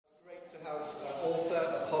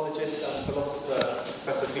apologist and philosopher,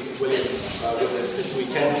 Professor Peter Williams, with us this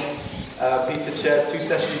weekend. Peter chaired 2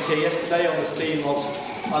 sessions here yesterday on the theme of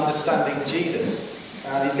understanding Jesus,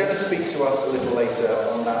 and he's going to speak to us a little later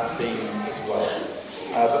on that theme as well.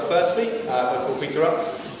 But firstly, I'll call Peter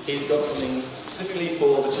up. He's got something specifically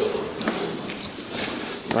for the children.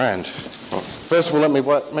 Grand. Well, first of all, let me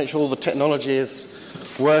make sure all the technology is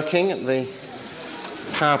working. The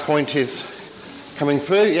PowerPoint is coming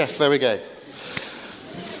through. Yes, there we go.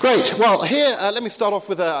 Great. Well, here, let me start off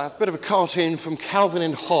with a bit of a cartoon from Calvin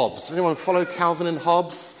and Hobbes. Anyone follow Calvin and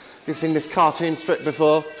Hobbes? You've seen this cartoon strip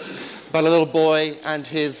before? About a little boy and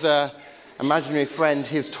his imaginary friend,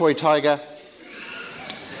 his toy tiger.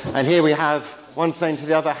 And here we have one saying to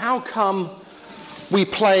the other, how come we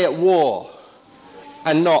play at war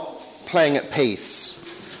and not playing at peace?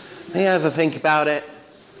 And he has a think about it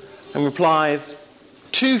and replies,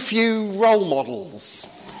 too few role models.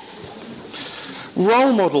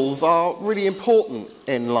 Role models are really important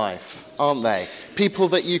in life, aren't they? People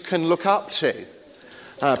that you can look up to,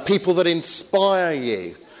 people that inspire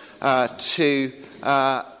you to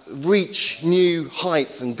reach new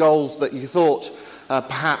heights and goals that you thought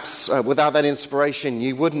perhaps without that inspiration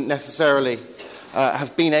you wouldn't necessarily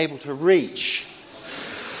have been able to reach.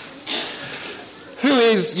 Who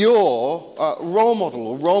is your role model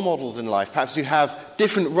or role models in life? Perhaps you have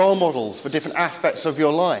different role models for different aspects of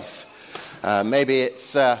your life. Maybe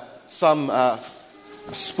it's some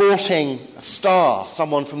sporting star,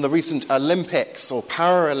 someone from the recent Olympics or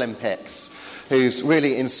Paralympics who's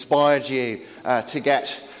really inspired you to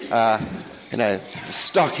get,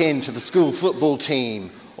 stuck into the school football team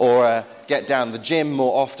or get down the gym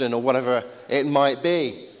more often or whatever it might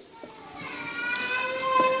be.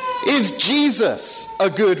 Is Jesus a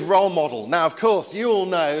good role model? Now, of course, you all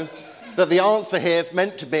know that the answer here is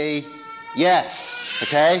meant to be yes,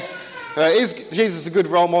 okay? Is Jesus a good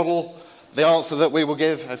role model? The answer that we will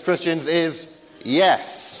give as Christians is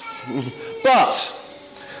yes. But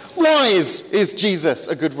why is Jesus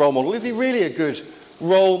a good role model? Is he really a good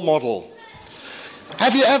role model?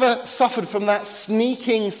 Have you ever suffered from that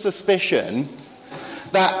sneaking suspicion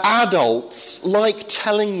that adults like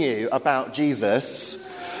telling you about Jesus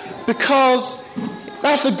because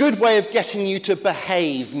that's a good way of getting you to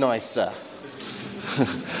behave nicer?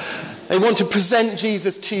 They want to present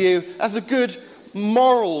Jesus to you as a good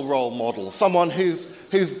moral role model, someone whose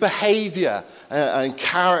behaviour and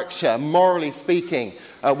character, morally speaking,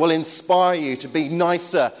 will inspire you to be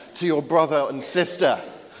nicer to your brother and sister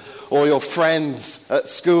or your friends at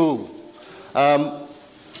school. Well,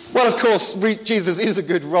 of course, Jesus is a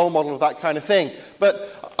good role model of that kind of thing,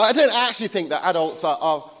 but I don't actually think that adults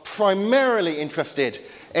are primarily interested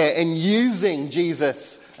in using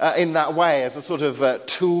Jesus in that way as a sort of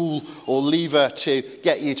tool or lever to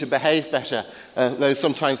get you to behave better, though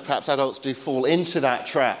sometimes perhaps adults do fall into that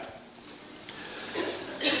trap.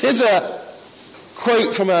 Here's a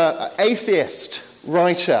quote from an atheist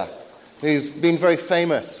writer who's been very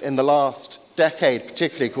famous in the last decade,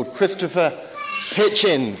 particularly, called Christopher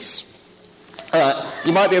Hitchens.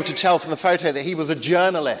 You might be able to tell from the photo that he was a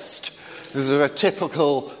journalist. This is a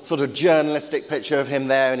typical sort of journalistic picture of him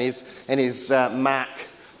there in his Mac,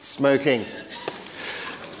 smoking.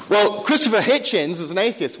 Well, Christopher Hitchens, as an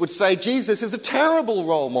atheist, would say Jesus is a terrible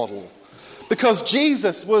role model because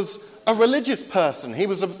Jesus was a religious person. He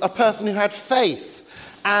was a person who had faith.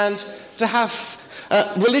 And to have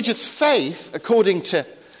religious faith, according to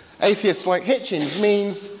atheists like Hitchens,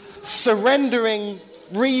 means surrendering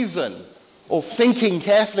reason or thinking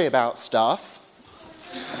carefully about stuff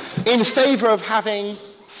in favour of having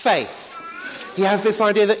faith. He has this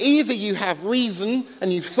idea that either you have reason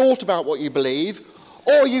and you've thought about what you believe,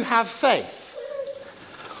 or you have faith.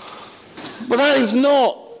 But that is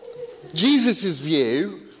not Jesus'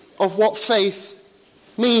 view of what faith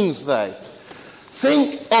means, though.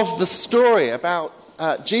 Think of the story about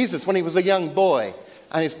Jesus when he was a young boy,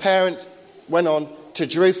 and his parents went on to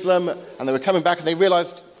Jerusalem, and they were coming back, and they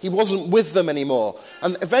realised he wasn't with them anymore.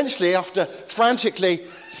 And eventually, after frantically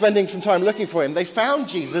spending some time looking for him, they found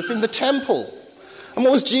Jesus in the temple. And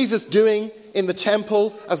what was Jesus doing in the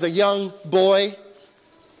temple as a young boy?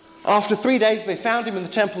 After 3 days, they found him in the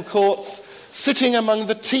temple courts, sitting among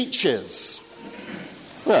the teachers.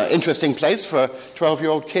 Well, interesting place for a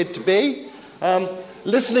 12-year-old kid to be.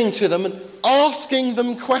 Listening to them and asking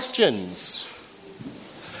them questions.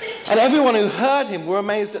 And everyone who heard him were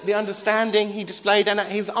amazed at the understanding he displayed and at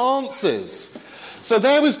his answers. So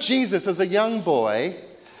there was Jesus as a young boy,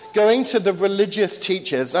 going to the religious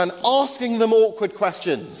teachers and asking them awkward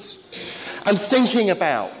questions and thinking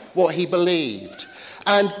about what he believed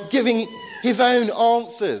and giving his own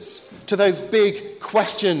answers to those big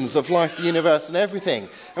questions of life, the universe and everything,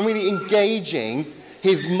 and really engaging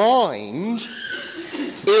his mind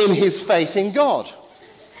in his faith in God.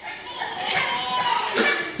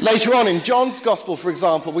 Later on in John's Gospel, for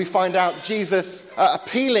example, we find out Jesus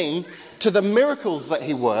appealing to the miracles that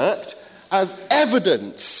he worked as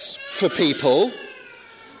evidence for people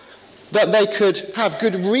that they could have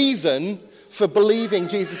good reason for believing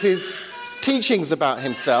Jesus' teachings about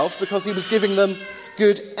himself, because he was giving them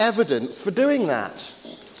good evidence for doing that.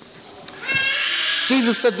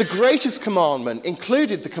 Jesus said the greatest commandment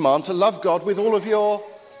included the command to love God with all of your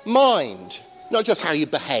mind, not just how you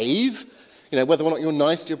behave, whether or not you're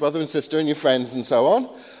nice to your brother and sister and your friends and so on,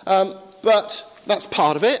 but that's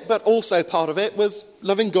part of it. But also part of it was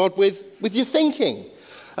loving God with your thinking,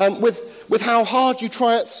 with how hard you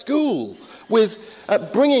try at school, with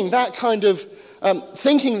bringing that kind of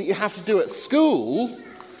thinking that you have to do at school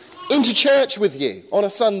into church with you on a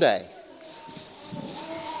Sunday.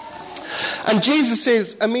 And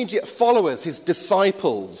Jesus' immediate followers, his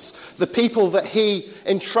disciples, the people that he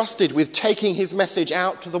entrusted with taking his message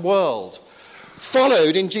out to the world,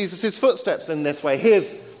 followed in Jesus' footsteps in this way.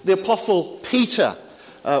 Here's the Apostle Peter,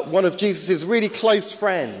 one of Jesus' really close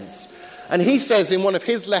friends. And he says in one of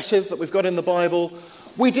his letters that we've got in the Bible,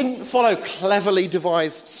 we didn't follow cleverly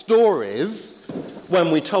devised stories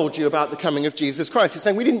when we told you about the coming of Jesus Christ. He's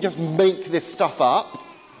saying we didn't just make this stuff up.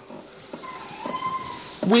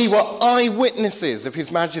 We were eyewitnesses of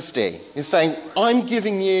his majesty. He's saying, I'm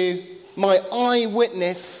giving you my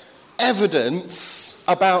eyewitness evidence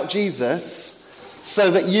about Jesus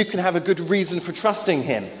so that you can have a good reason for trusting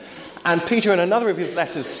him. And Peter, in another of his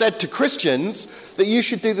letters, said to Christians that you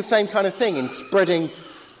should do the same kind of thing in spreading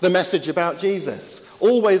the message about Jesus.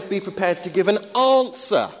 Always be prepared to give an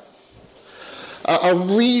answer, a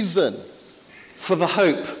reason for the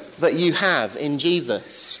hope that you have in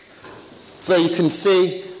Jesus. So you can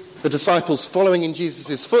see the disciples following in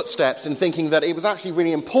Jesus' footsteps and thinking that it was actually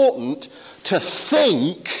really important to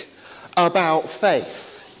think about faith.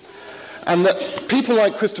 And that people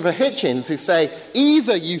like Christopher Hitchens, who say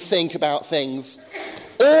either you think about things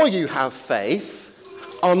or you have faith,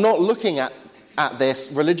 are not looking at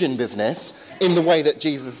this religion business in the way that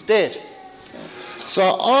Jesus did. So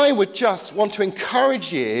I would just want to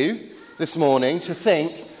encourage you this morning to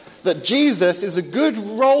think that Jesus is a good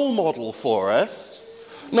role model for us,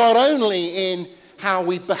 not only in how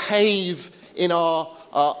we behave in our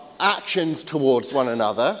actions towards one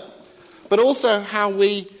another, but also how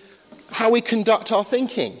we conduct our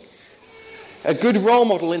thinking. A good role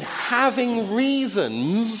model in having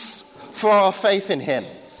reasons for our faith in him.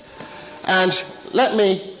 And let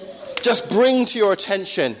me just bring to your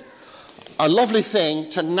attention a lovely thing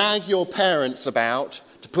to nag your parents about,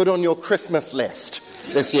 to put on your Christmas list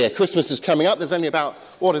this year. Christmas is coming up. There's only about,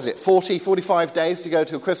 45 days to go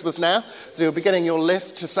to Christmas now. So you'll be getting your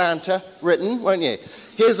list to Santa written, won't you?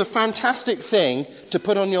 Here's a fantastic thing to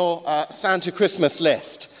put on your Santa Christmas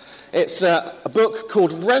list. It's a book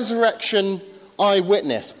called Resurrection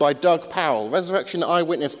Eyewitness by Doug Powell. Resurrection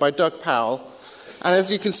Eyewitness by Doug Powell. And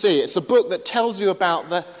as you can see, it's a book that tells you about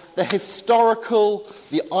the historical,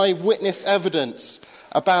 the eyewitness evidence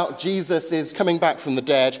about Jesus' coming back from the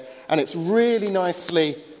dead. And it's really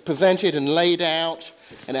nicely presented and laid out.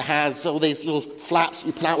 And it has all these little flaps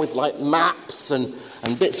you put out with like maps and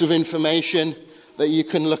bits of information that you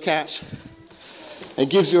can look at. It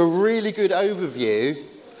gives you a really good overview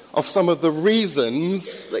of some of the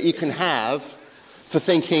reasons that you can have for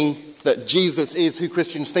thinking that Jesus is who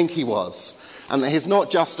Christians think he was. And that he's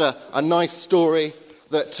not just a nice story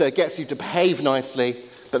that gets you to behave nicely,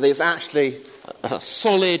 but there's actually a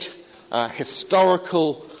solid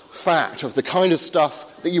historical fact of the kind of stuff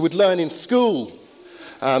that you would learn in school.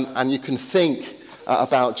 And you can think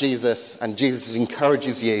about Jesus, and Jesus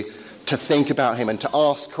encourages you to think about him and to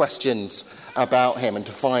ask questions about him and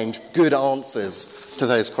to find good answers to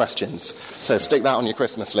those questions. So stick that on your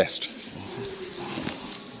Christmas list.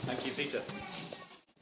 Thank you, Peter.